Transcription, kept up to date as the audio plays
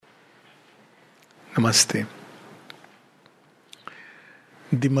Namaste.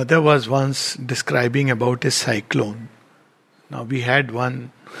 The mother was once describing about a cyclone. Now we had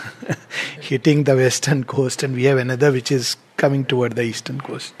one hitting the western coast, and we have another which is coming toward the eastern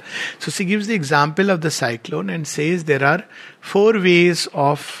coast. So she gives the example of the cyclone and says there are four ways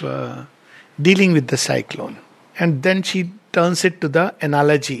of dealing with the cyclone. And then she turns it to the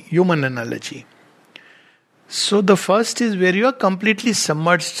analogy, human analogy. So the first is where you are completely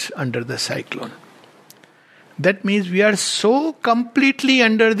submerged under the cyclone. That means we are so completely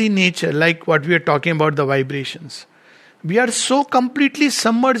under the nature, like what we are talking about, the vibrations. We are so completely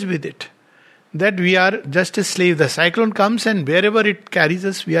submerged with it that we are just a slave. The cyclone comes and wherever it carries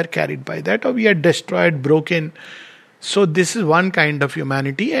us, we are carried by that, or we are destroyed, broken. So this is one kind of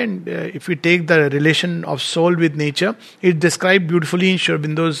humanity, and if we take the relation of soul with nature, it's described beautifully in Sri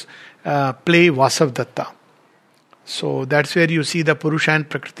Aurobindo's play Vasavadatta. So that's where you see the Purusha and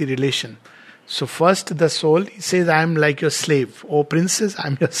Prakriti relation. So first the soul, he says, I am like your slave. Oh princess, I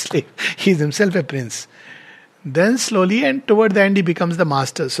am your slave. He is himself a prince. Then slowly and toward the end he becomes the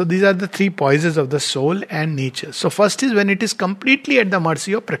master. So these are the three poises of the soul and nature. So first is when it is completely at the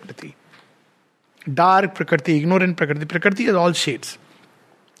mercy of Prakriti. Dark Prakriti, ignorant Prakriti. Prakriti has all shades.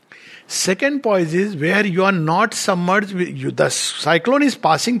 Second poise is where you are not submerged. The cyclone is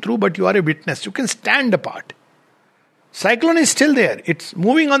passing through, but you are a witness. You can stand apart. Cyclone is still there. It's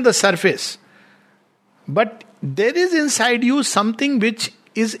moving on the surface. But there is inside you something which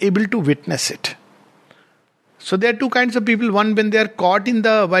is able to witness it. So there are two kinds of people. One, when they are caught in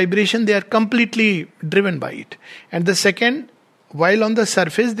the vibration, they are completely driven by it. And the second, while on the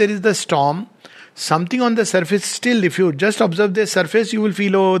surface there is the storm, something on the surface still, if you just observe the surface, you will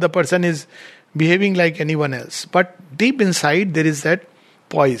feel, oh, the person is behaving like anyone else. But deep inside there is that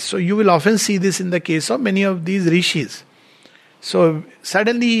poise. So you will often see this in the case of many of these rishis. So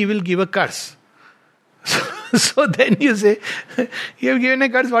suddenly he will give a curse. So then you say, you have given a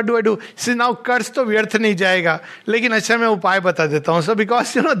curse, what do I do? He says, now curse to vyarth nahi jayega. Lekin acha main upay bata deta hu. So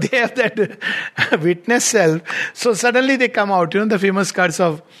because, they have that witness self. So suddenly they come out, the famous curse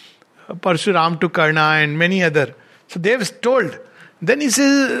of Parshuram to Karna and many other. So they have told. Then he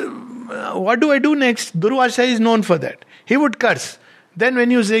says, what do I do next? Durvasa is known for that. He would curse. Then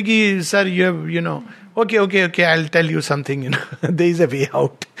when you say, sir, you have, okay, I'll tell you something, there is a way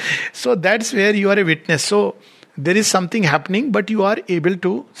out. So that's where you are a witness. So there is something happening, but you are able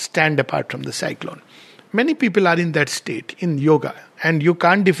to stand apart from the cyclone. Many people are in that state in yoga, and you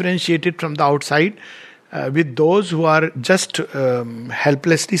can't differentiate it from the outside with those who are just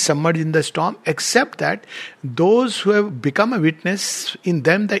helplessly submerged in the storm, except that those who have become a witness, in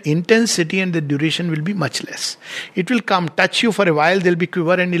them the intensity and the duration will be much less. It will come, touch you for a while, there will be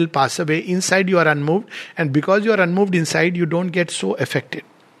quiver and it will pass away. Inside you are unmoved, and because you are unmoved inside, you don't get so affected.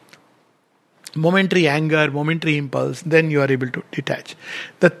 Momentary anger, momentary impulse, then you are able to detach.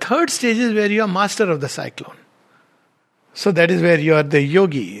 The third stage is where you are master of the cyclone. So that is where you are the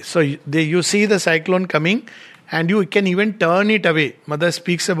yogi. So you see the cyclone coming and you can even turn it away. Mother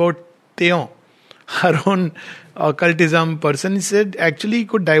speaks about Theon, her own occultism person. He said actually he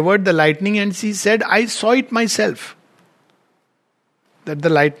could divert the lightning, and she said, I saw it myself. That the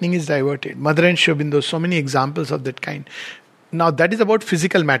lightning is diverted. Mother and Sri Aurobindo, so many examples of that kind. Now that is about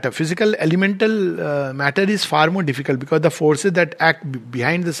physical matter. Physical elemental matter is far more difficult because the forces that act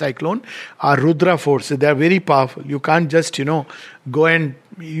behind the cyclone are Rudra forces. They are very powerful. You can't just, go and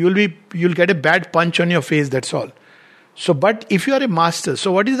you'll get a bad punch on your face, that's all. So, but if you are a master,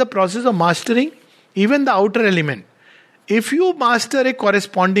 so what is the process of mastering? Even the outer element. If you master a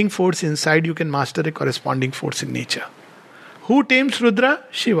corresponding force inside, you can master a corresponding force in nature. Who tames Rudra?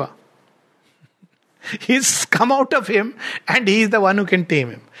 Shiva. He's come out of him and he is the one who can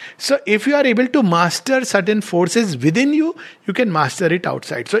tame him. So if you are able to master certain forces within you, you can master it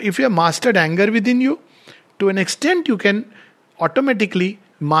outside. So if you have mastered anger within you, to an extent you can automatically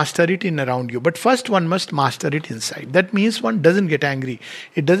master it in around you. But first one must master it inside. That means one doesn't get angry.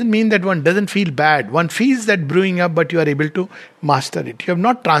 It doesn't mean that one doesn't feel bad. One feels that brewing up, but you are able to master it. You have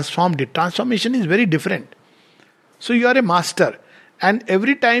not transformed it. Transformation is very different. So you are a master. And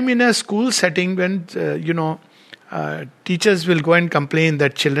every time in a school setting when, teachers will go and complain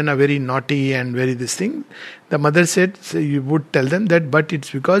that children are very naughty and very this thing, the mother said, so you would tell them that, but it's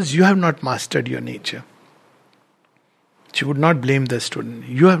because you have not mastered your nature. She would not blame the student.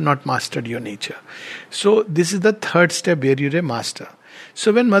 You have not mastered your nature. So this is the third step where you're a master.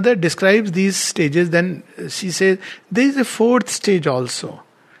 So when mother describes these stages, then she says, there is a fourth stage also.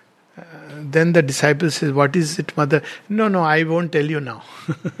 Then the disciple says, what is it, mother? No, I won't tell you now.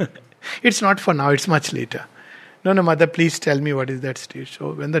 It's not for now, it's much later. No, no, mother, please tell me what is that stage.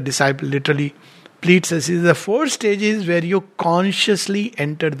 So when the disciple literally pleads us, the fourth stage is where you consciously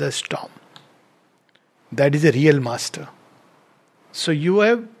enter the storm. That is a real master. So you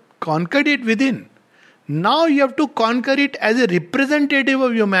have conquered it within. Now you have to conquer it as a representative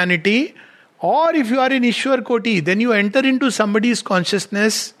of humanity. Or if you are in Ishwar Koti, then you enter into somebody's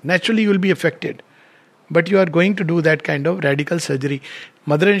consciousness, naturally you will be affected. But you are going to do that kind of radical surgery.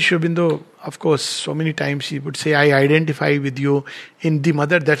 Mother and Sri Aurobindo, of course, so many times she would say, I identify with you in the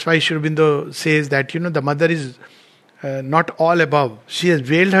mother. That's why Sri Aurobindo says that, the mother is not all above. She has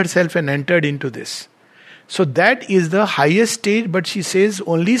veiled herself and entered into this. So that is the highest stage, but she says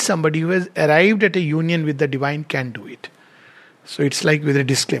only somebody who has arrived at a union with the divine can do it. So it's like with a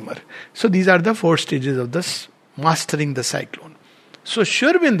disclaimer. So these are the 4 stages of this mastering the cyclone. So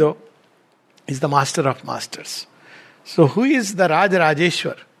Sri Aurobindo is the master of masters. So who is the Raj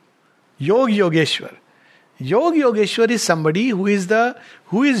Rajeshwar? Yog Yogeshwar. Yog Yogeshwar is somebody who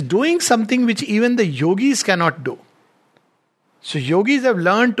is doing something which even the yogis cannot do. So yogis have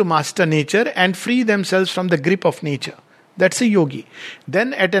learned to master nature and free themselves from the grip of nature. That's a yogi.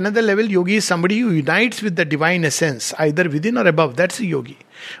 Then at another level, yogi is somebody who unites with the divine essence, either within or above. That's a yogi.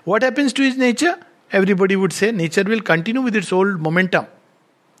 What happens to his nature? Everybody would say nature will continue with its old momentum.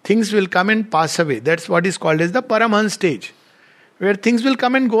 Things will come and pass away. That's what is called as the Paramhans stage, where things will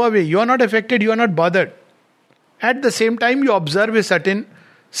come and go away. You are not affected, you are not bothered. At the same time, you observe a certain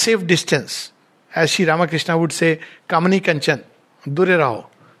safe distance. As Sri Ramakrishna would say, Kamani Kanchan, Dure Raho.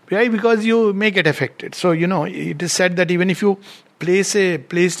 Why? Because you may get affected. So, it is said that even if you placed a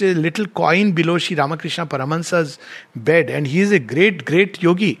little coin below Sri Ramakrishna Paramahansa's bed, and he is a great, great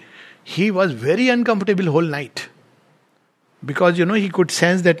yogi, he was very uncomfortable whole night. Because, he could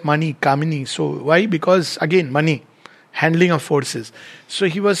sense that money, Kamini. So, why? Because, again, money, handling of forces. So,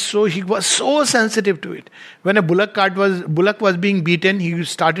 he was so sensitive to it. When a bullock was being beaten, he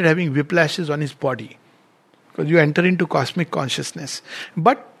started having whiplashes on his body. Because you enter into cosmic consciousness.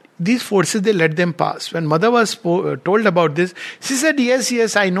 But these forces, they let them pass. When mother was told about this, she said,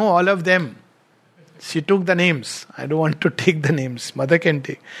 yes, I know all of them. She took the names. I don't want to take the names. Mother can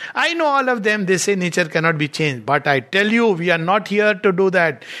take. I know all of them. They say nature cannot be changed. But I tell you, we are not here to do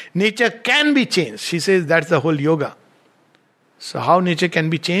that. Nature can be changed. She says that's the whole yoga. So how nature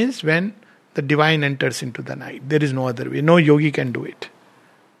can be changed? When the divine enters into the night. There is no other way. No yogi can do it.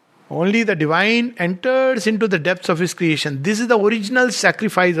 Only the divine enters into the depths of his creation. This is the original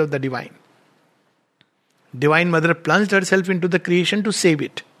sacrifice of the divine. Divine Mother plunged herself into the creation to save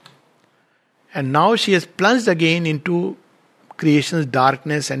it. And now she has plunged again into creation's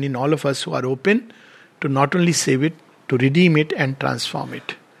darkness, and in all of us who are open to not only save it, to redeem it and transform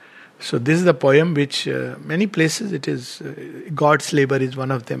it. So this is the poem which many places it is, God's labor is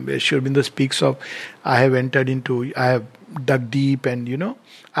one of them, where Sri Aurobindo speaks of, I have dug deep and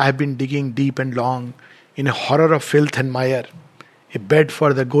I have been digging deep and long in a horror of filth and mire, a bed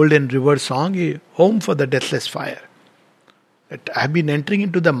for the golden river song, a home for the deathless fire. That I have been entering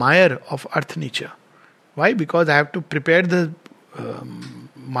into the mire of earth nature. Why? Because I have to prepare the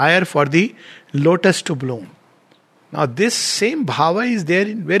mire for the lotus to bloom. Now this same bhava is there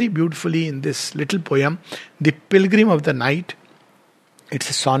very beautifully in this little poem, The Pilgrim of the Night. It's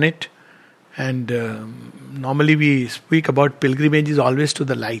a sonnet, and normally we speak about pilgrimages always to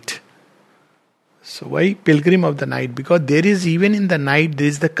the light. So why Pilgrim of the Night? Because there is, even in the night, there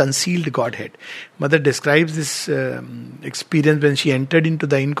is the concealed Godhead. Mother describes this experience when she entered into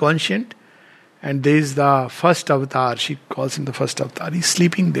the inconscient, and there is the first avatar. She calls him the first avatar. He's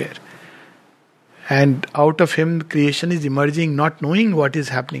sleeping there. And out of him, creation is emerging, not knowing what is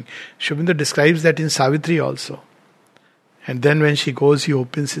happening. Sri Aurobindo describes that in Savitri also. And then when she goes, he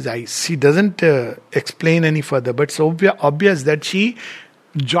opens his eyes. She doesn't explain any further, but it's obvious that she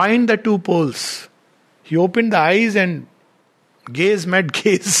joined the two poles. He opened the eyes and gaze met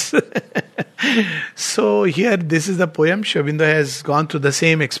gaze. So here, this is the poem. Sri Aurobindo has gone through the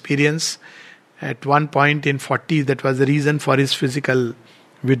same experience. At one point in 40s, that was the reason for his physical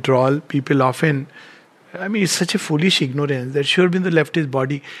withdrawal. People often, it's such a foolish ignorance that Sri Aurobindo left his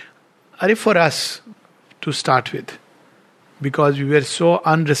body. For us to start with. Because we were so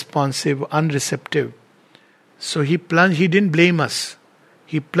unresponsive, unreceptive. So he didn't blame us.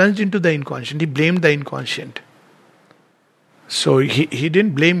 He plunged into the inconscient. He blamed the inconscient. So he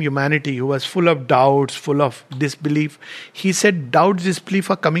didn't blame humanity, who was full of doubts, full of disbelief. He said doubts, disbelief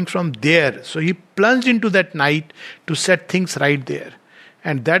are coming from there. So he plunged into that night to set things right there.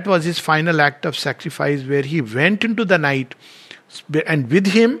 And that was his final act of sacrifice, where he went into the night, and with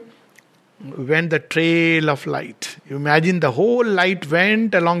him went the trail of light. You imagine the whole light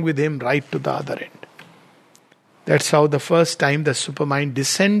went along with him right to the other end. That's how the first time the supermind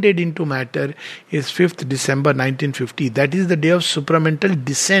descended into matter is 5th December 1950. That is the day of supramental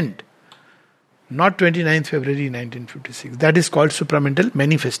descent. Not 29th February 1956. That is called supramental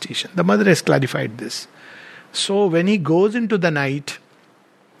manifestation. The mother has clarified this. So when he goes into the night,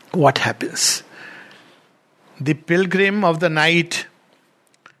 what happens? The pilgrim of the night,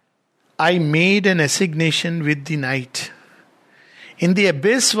 I made an assignation with the night. In the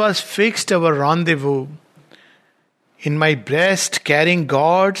abyss was fixed our rendezvous. In my breast, carrying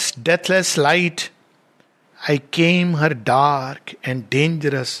God's deathless light, I came her dark and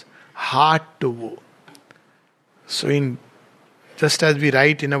dangerous heart to woo. So just as we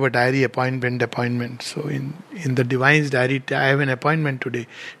write in our diary, appointment. So in the Divine's diary, I have an appointment today.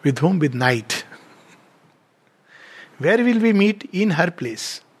 With whom? With night. Where will we meet? In her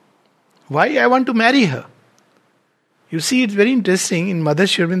place. Why? I want to marry her. You see, it's very interesting. In Mother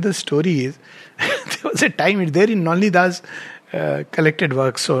Sri Aurobindo's story is, there was a time, it's there in Nolani Das collected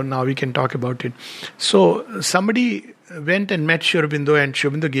works, so now we can talk about it. So somebody went and met Sri Aurobindo, and Sri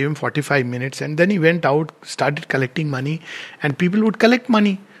Aurobindo gave him 45 minutes, and then he went out, started collecting money, and people would collect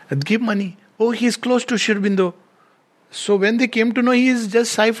money, give money. Oh, he is close to Sri Aurobindo. So when they came to know, he is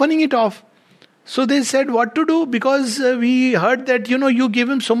just siphoning it off. So they said, what to do? Because we heard that, you give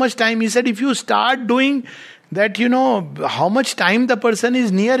him so much time. He said, if you start doing that, how much time the person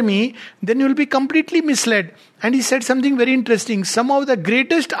is near me, then you will be completely misled. And he said something very interesting. Some of the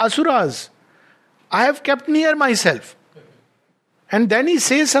greatest asuras I have kept near myself. And then he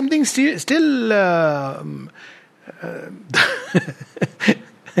says something still the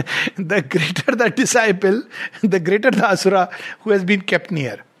greater the disciple, the greater the asura who has been kept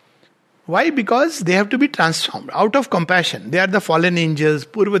near. Why? Because they have to be transformed out of compassion. They are the fallen angels,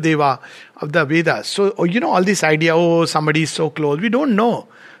 Purva Deva of the Vedas. So, all this idea, somebody is so close. We don't know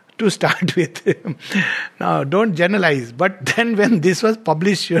to start with. Now, don't generalize. But then when this was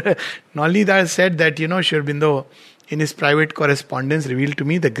published, Nolani Das said that, Sri Aurobindo in his private correspondence revealed to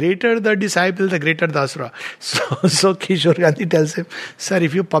me, the greater the disciple, the greater the asura. So Kishore Gandhi tells him, sir,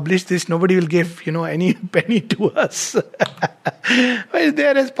 if you publish this, nobody will give, any penny to us. Well,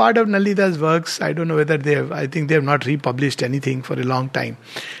 there as part of Nolani Das works. I don't know whether I think they have not republished anything for a long time.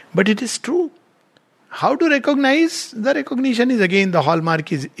 But it is true. How to recognize? The recognition is again, the hallmark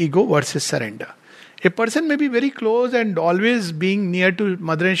is ego versus surrender. A person may be very close and always being near to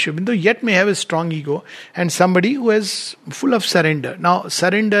Mother and Sri Aurobindo, yet may have a strong ego, and somebody who is full of surrender. Now,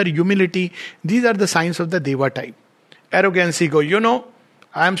 surrender, humility, these are the signs of the Deva type. Arrogance, ego,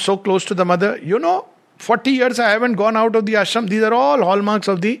 I am so close to the Mother, 40 years I haven't gone out of the ashram. These are all hallmarks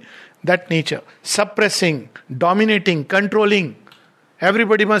of that nature. Suppressing, dominating, controlling.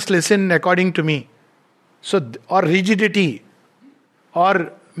 Everybody must listen according to me. So, or rigidity,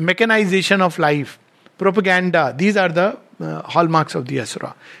 or mechanization of life. Propaganda, these are the hallmarks of the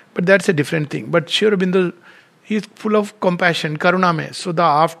asura. But that's a different thing. But Sri Aurobindo, he is full of compassion, karuname. So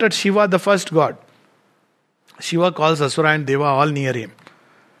after Shiva, the first god, Shiva calls asura and deva all near him.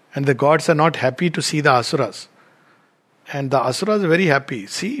 And the gods are not happy to see the asuras. And the asuras are very happy.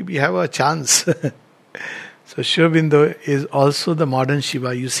 See, we have a chance. So Sri Aurobindo is also the modern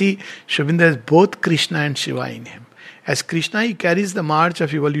Shiva. You see, Sri Aurobindo has both Krishna and Shiva in him. As Krishna, he carries the march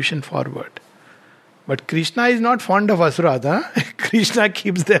of evolution forward. But Krishna is not fond of asuras. Krishna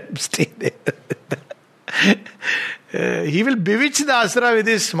keeps them stay there. He will bewitch the asura with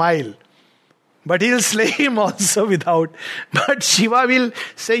his smile. But he will slay him also without. But Shiva will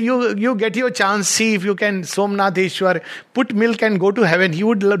say, you get your chance, see if you can, Somnatheshwar, put milk and go to heaven. He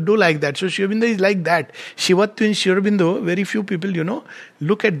would do like that. So Sri Aurobindo is like that. Shivatva in Sri Aurobindo, very few people,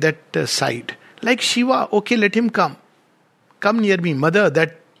 look at that side. Like Shiva, okay, let him come. Come near me. Mother,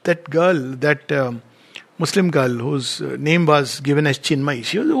 that girl, that Muslim girl whose name was given as Chinmay,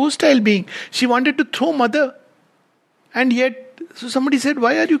 she was a hostile being. She wanted to throw Mother. And yet, so somebody said,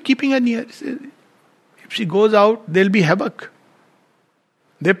 why are you keeping her near? Said, if she goes out, there'll be havoc.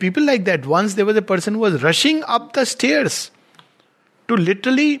 There are people like that. Once there was a person who was rushing up the stairs to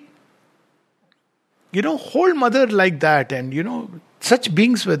literally, hold Mother like that. And, such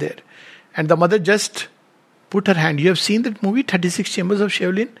beings were there. And the Mother just put her hand. You have seen that movie, 36 Chambers of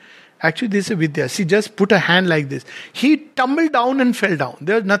Shaolin? Actually, this is Vidya. She just put her hand like this. He tumbled down and fell down.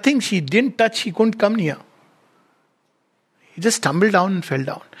 There was nothing. She didn't touch. He couldn't come near. He just stumbled down and fell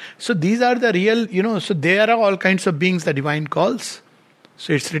down. So these are the real, so there are all kinds of beings the divine calls.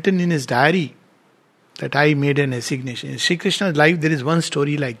 So it's written in his diary that I made an assignation. In Sri Krishna's life, there is one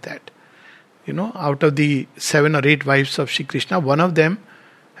story like that. Out of the 7 or 8 wives of Sri Krishna, one of them,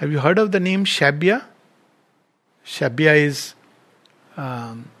 have you heard of the name Shabya? Shabya is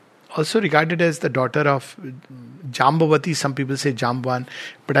also regarded as the daughter of Jambavati. Some people say Jamban,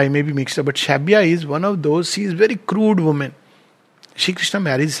 but I may be mixed up. But Shabya is one of those, she is very crude woman. Shri Krishna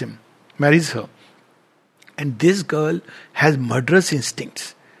marries her. And this girl has murderous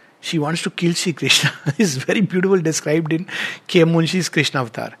instincts. She wants to kill Shri Krishna. It's very beautiful described in K. Munshi's Krishna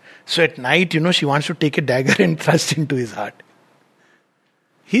Avatar. So at night, she wants to take a dagger and thrust into his heart.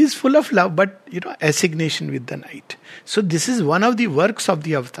 He is full of love, but assignation with the night. So this is one of the works of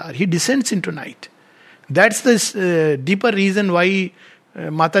the avatar. He descends into night. That's the deeper reason why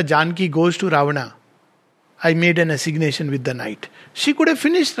Mata Janki goes to Ravana. I made an assignation with the night. She could have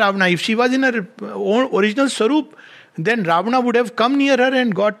finished Ravana. If she was in her own original Swarup, then Ravana would have come near her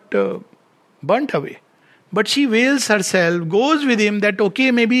and got burnt away. But she veils herself, goes with him that,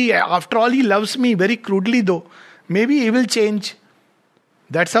 okay, maybe after all he loves me, very crudely though. Maybe he will change.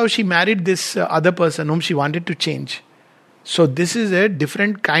 That's how she married this other person whom she wanted to change. So this is a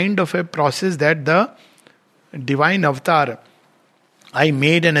different kind of a process that the divine avatar, I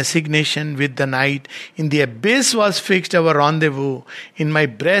made an assignation with the night. In the abyss was fixed our rendezvous. In my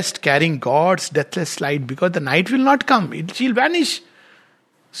breast carrying God's deathless light. Because the night will not come. She'll vanish.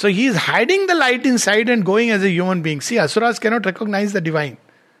 So he is hiding the light inside and going as a human being. See, Asuras cannot recognize the divine.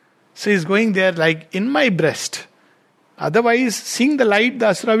 So he is going there like in my breast. Otherwise, seeing the light, the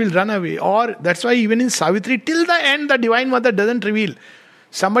Asura will run away. Or that's why even in Savitri, till the end, the Divine Mother doesn't reveal.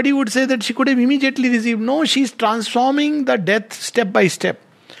 Somebody would say that she could have immediately received. No, she's transforming the death step by step.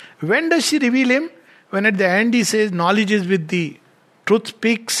 When does she reveal him? When at the end he says, knowledge is with thee. Truth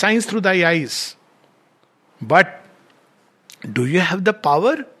speaks, shines through thy eyes. But do you have the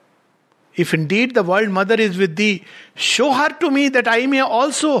power? If indeed the world mother is with thee, show her to me that I may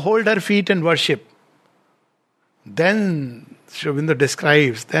also hold her feet and worship. Then Sri Aurobindo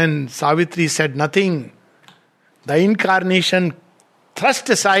describes, then Savitri said nothing. The incarnation thrust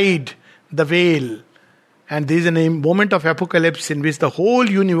aside the veil. And there is a moment of apocalypse in which the whole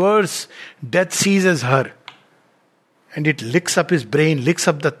universe, death seizes her. And it licks up his brain, licks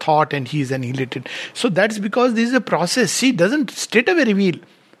up the thought, and he is annihilated. So that's because this is a process. She doesn't straight away reveal.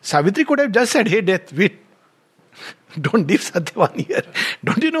 Savitri could have just said, hey death, wait. Don't leave Satyavan here.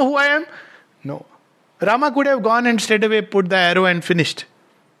 Don't you know who I am? No. Rama could have gone and straight away put the arrow and finished.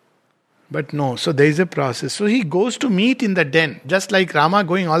 But no, so there is a process. So he goes to meet in the den, just like Rama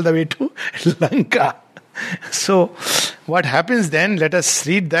going all the way to Lanka. So what happens then? Let us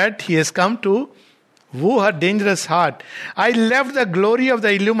read that. He has come to woo her dangerous heart. I left the glory of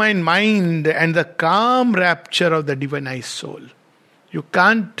the illumined mind and the calm rapture of the divinized soul. You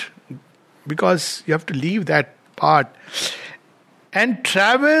can't, because you have to leave that part. And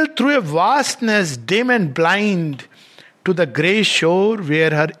travel through a vastness dim and blind to the grey shore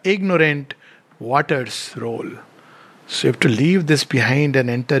where her ignorant waters roll. So you have to leave this behind and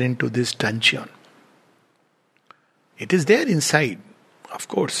enter into this dungeon. It is there inside, of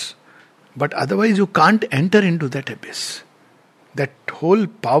course. But otherwise you can't enter into that abyss. That whole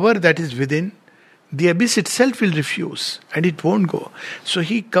power that is within, the abyss itself will refuse and it won't go. So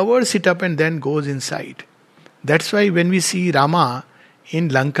he covers it up and then goes inside. That's why when we see Rama in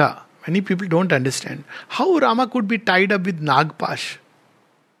Lanka, many people don't understand how Rama could be tied up with Nagpash.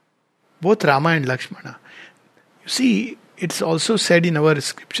 Both Rama and Lakshmana. You see, it's also said in our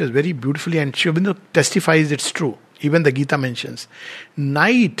scriptures very beautifully, and Sri Aurobindo testifies it's true. Even the Gita mentions.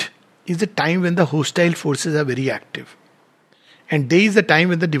 Night is the time when the hostile forces are very active. And day is the time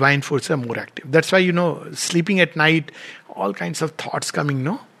when the divine forces are more active. That's why, sleeping at night, all kinds of thoughts coming,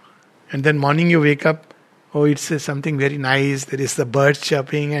 no? And then morning you wake up, oh, it's something very nice. There is the birds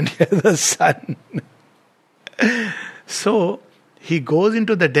chirping and the sun. So, he goes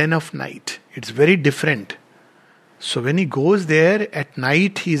into the den of night. It's very different. So, when he goes there at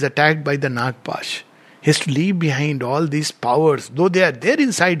night, he is attacked by the Nagpash. He has to leave behind all these powers. Though they are there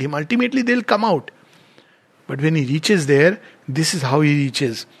inside him, ultimately they'll come out. But when he reaches there, this is how he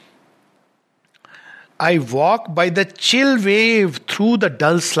reaches. I walk by the chill wave through the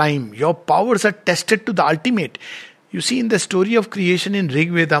dull slime. Your powers are tested to the ultimate. You see in the story of creation in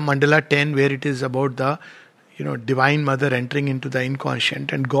Rig Veda, Mandala 10, where it is about the divine mother entering into the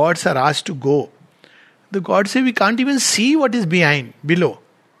inconscient, and gods are asked to go. The gods say we can't even see what is below.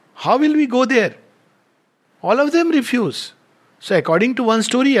 How will we go there? All of them refuse. So according to one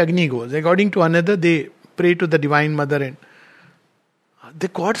story, Agni goes. According to another, they pray to the divine mother, and the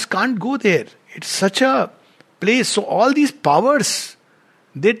gods can't go there. It's such a place. So all these powers,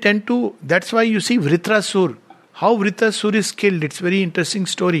 they tend to, that's why you see Vritrasur. How Vritrasur is killed. It's a very interesting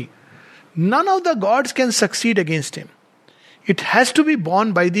story. None of the gods can succeed against him. It has to be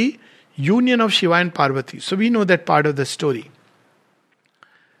born by the union of Shiva and Parvati. So we know that part of the story.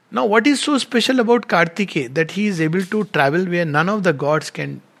 Now, what is so special about Kartikeya? That he is able to travel where none of the gods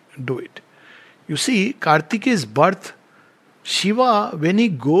can do it. You see, Kartikeya's birth, Shiva, when he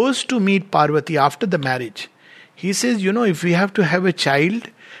goes to meet Parvati after the marriage, he says, if we have to have a child,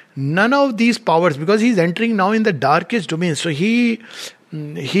 none of these powers, because he's entering now in the darkest domain. So he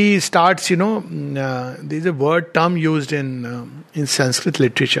starts, there's a term used in Sanskrit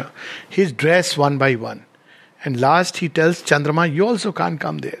literature. He's dressed one by one. And last he tells Chandrama, you also can't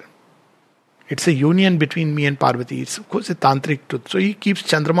come there. It's a union between me and Parvati. It's of course a tantric truth. So he keeps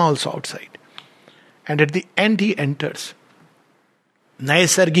Chandrama also outside. And at the end he enters.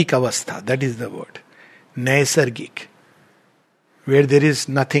 Naisargik avastha, that is the word. Naisargik. Where there is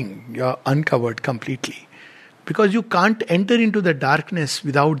nothing, you're uncovered completely. Because you can't enter into the darkness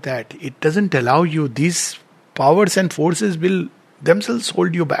without that. It doesn't allow you. These powers and forces will themselves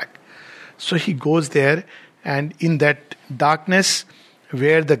hold you back. So he goes there, and in that darkness,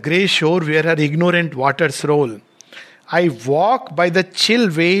 where the grey shore, where her ignorant waters roll, I walk by the chill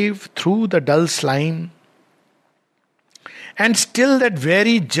wave through the dull slime, and still that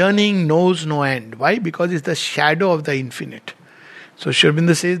very journeying knows no end. Why? Because it's the shadow of the infinite. So Sri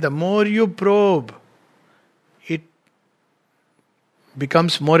Aurobindo says, the more you probe, it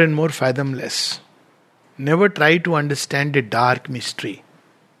becomes more and more fathomless. Never try to understand a dark mystery.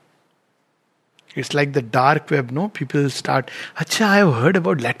 It's like the dark web, no? People start, Acha, I have heard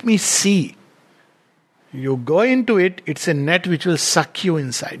about, let me see. You go into it, it's a net which will suck you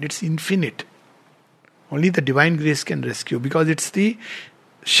inside. It's infinite. Only the divine grace can rescue, because it's the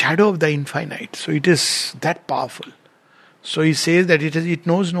shadow of the infinite. So it is that powerful. So he says that it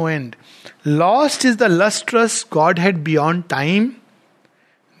knows no end. Lost is the lustrous Godhead beyond time.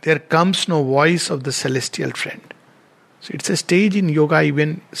 There comes no voice of the celestial friend. So it's a stage in yoga,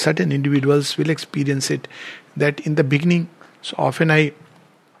 even certain individuals will experience it, that in the beginning, so often I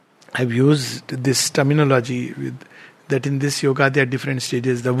have used this terminology with that in this yoga there are different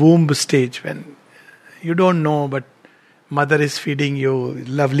stages. The womb stage, when you don't know but mother is feeding you,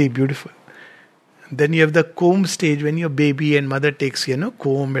 lovely, beautiful. Then you have the comb stage, when you're baby and mother takes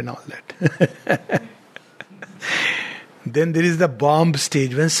comb and all that. Then there is the bomb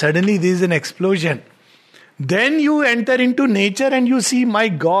stage, when suddenly there is an explosion. Then you enter into nature and you see, my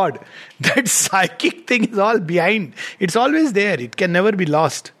God, that psychic thing is all behind. It's always there. It can never be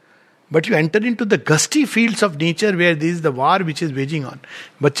lost. But you enter into the gusty fields of nature where there is the war which is waging on.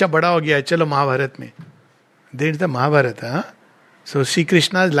 Bachcha bada ho gaya, chalo Mahabharat mein. There is the Mahabharata. Huh? So Sri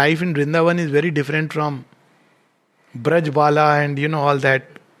Krishna's life in Vrindavan is very different from Braj Bala and all that.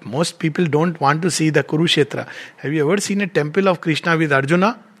 Most people don't want to see the Kurukshetra. Have you ever seen a temple of Krishna with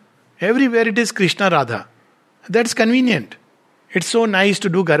Arjuna? Everywhere it is Krishna Radha. That's convenient. It's so nice to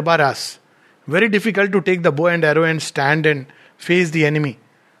do Garba Ras. Very difficult to take the bow and arrow and stand and face the enemy.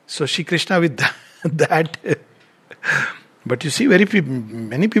 So Shri Krishna with that. But you see,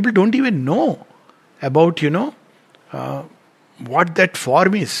 many people don't even know about, what that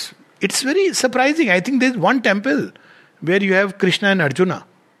form is. It's very surprising. I think there's one temple where you have Krishna and Arjuna.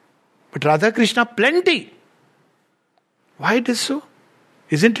 But Radha Krishna, plenty. Why it is so?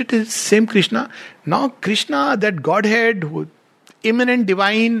 Isn't it the same Krishna? Now Krishna, that Godhead, immanent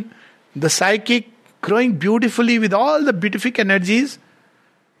divine, the psychic, growing beautifully with all the beatific energies.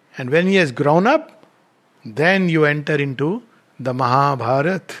 And when he has grown up, then you enter into the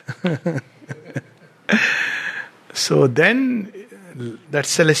Mahabharata. So then that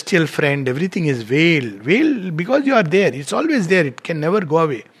celestial friend, everything is veiled. Veiled because you are there. It's always there. It can never go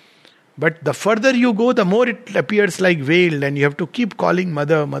away. But the further you go, the more it appears like veiled, and you have to keep calling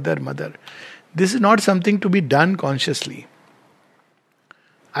mother, mother, mother. This is not something to be done consciously.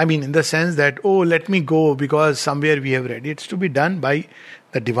 I mean, in the sense that, let me go because somewhere we have read. It's to be done by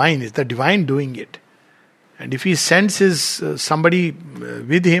the divine. It's the divine doing it. And if he sends somebody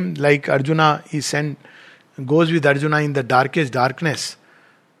with him, like Arjuna, goes with Arjuna in the darkest darkness,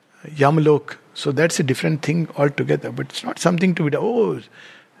 Yamlok. So that's a different thing altogether. But it's not something to be done.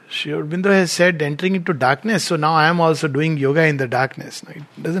 Sri Aurobindo has said entering into darkness, so now I am also doing yoga in the darkness. No,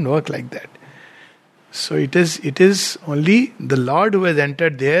 it doesn't work like that. So it is only the Lord who has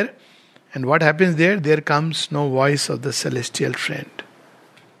entered there, and what happens there? There comes no voice of the celestial friend.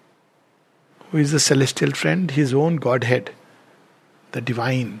 Who is the celestial friend? His own Godhead, the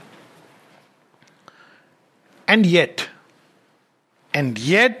divine. And yet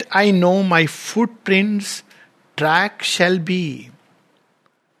I know my footprints' track shall be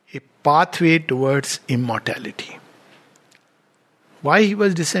a pathway towards immortality. Why he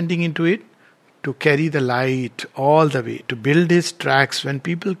was descending into it? To carry the light all the way, to build his tracks. When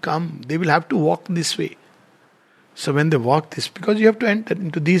people come, they will have to walk this way. So when they walk this, because you have to enter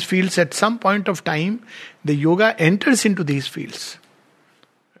into these fields at some point of time, the yoga enters into these fields.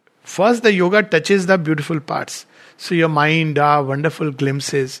 First the yoga touches the beautiful parts. So your mind, wonderful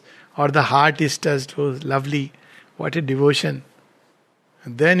glimpses, or the heart is touched, oh lovely, what a devotion.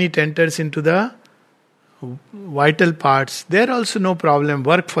 And then it enters into the vital parts. There also no problem,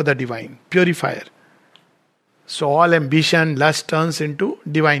 work for the divine, purifier. So all ambition, lust turns into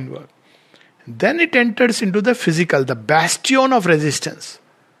divine work. Then it enters into the physical, the bastion of resistance.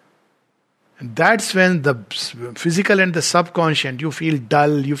 And that's when the physical and the subconscious, you feel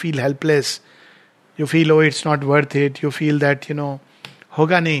dull, you feel helpless, you feel, oh, it's not worth it, you feel that, hoga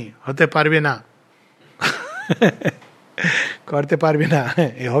nahi, hote parve na. Korte parve na,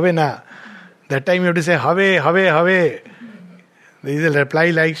 hobe na. That time you have to say, have. There is a reply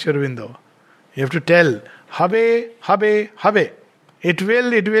like Sri Aurobindo. You have to tell, have. It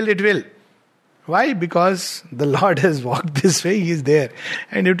will. Why? Because the Lord has walked this way, He is there.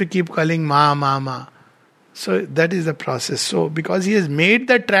 And you have to keep calling Ma. So that is the process. So because He has made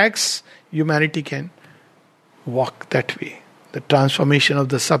the tracks, humanity can walk that way. The transformation of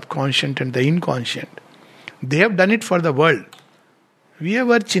the subconscious and the inconscient. They have done it for the world. We have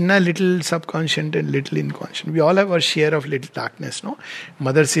our chinna little subconscious and little inconscient. We all have our share of little darkness, no?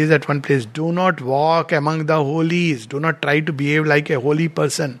 Mother says at one place, do not walk among the holies. Do not try to behave like a holy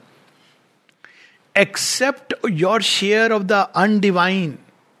person. Accept your share of the undivine.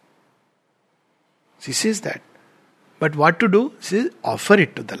 She says that. But what to do? She says, offer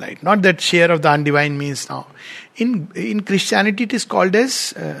it to the light. Not that share of the undivine means now. In Christianity it is called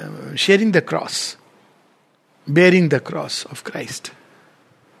as sharing the cross. Bearing the cross of Christ.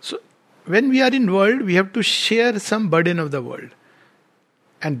 So, when we are in world, we have to share some burden of the world.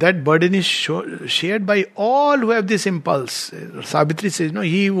 And that burden is shared by all who have this impulse. Savitri says, no,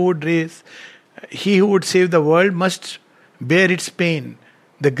 he who would save the world must bear its pain.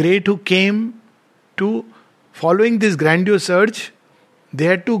 The great who came to following this grandiose urge, they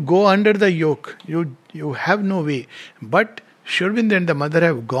had to go under the yoke. You have no way. But Sri Aurobindo and the mother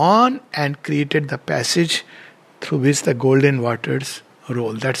have gone and created the passage through which the golden waters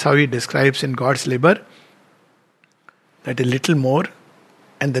roll. That's how he describes in God's labor that a little more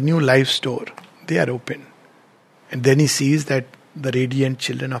and the new life door, they are open. And then he sees that the radiant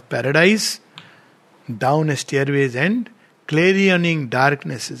children of paradise, down a stairway's end, clarioning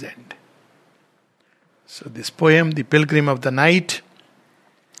darkness's end. So this poem, The Pilgrim of the Night,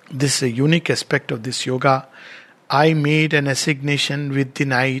 this is a unique aspect of this yoga. I made an assignation with the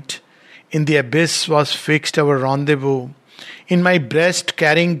night. In the abyss was fixed our rendezvous. In my breast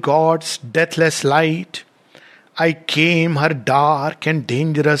carrying God's deathless light, I came her dark and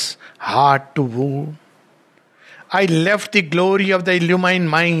dangerous heart to woo. I left the glory of the illumined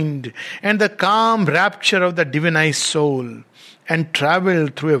mind and the calm rapture of the divinized soul and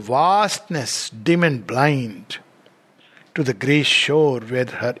travelled through a vastness dim and blind to the grey shore where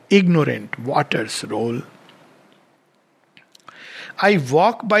her ignorant waters roll. I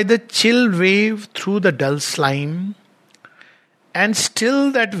walk by the chill wave through the dull slime, and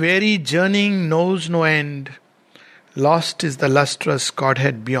still that weary journeying knows no end. Lost is the lustrous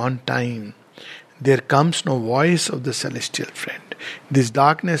Godhead beyond time. There comes no voice of the celestial friend. This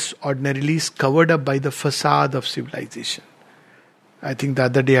darkness ordinarily is covered up by the facade of civilization. I think the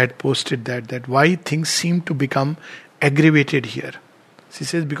other day I had posted that why things seem to become aggravated here. She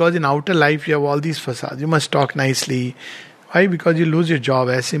says, because in outer life you have all these facades. You must talk nicely. Why? Because you lose your job,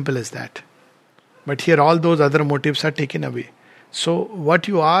 as simple as that. But here all those other motives are taken away. So what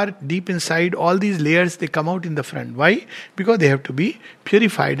you are deep inside, all these layers, they come out in the front. Why? Because they have to be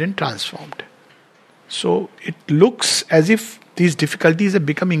purified and transformed. So it looks as if these difficulties have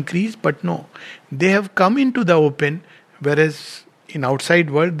become increased, but no. They have come into the open, whereas in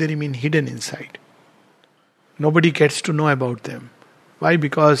outside world they remain hidden inside. Nobody gets to know about them. Why?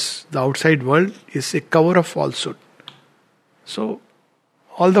 Because the outside world is a cover of falsehood. So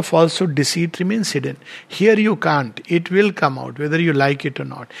all the falsehood, deceit remains hidden. Here you can't. It will come out whether you like it or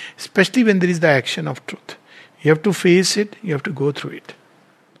not. Especially when there is the action of truth. You have to face it. You have to go through it.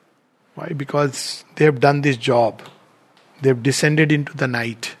 Why? Because they have done this job. They have descended into the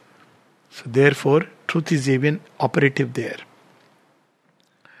night. So therefore, truth is even operative there.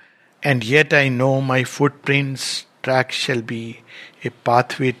 And yet I know my footprints' track shall be a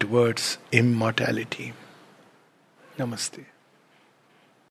pathway towards immortality. Namaste.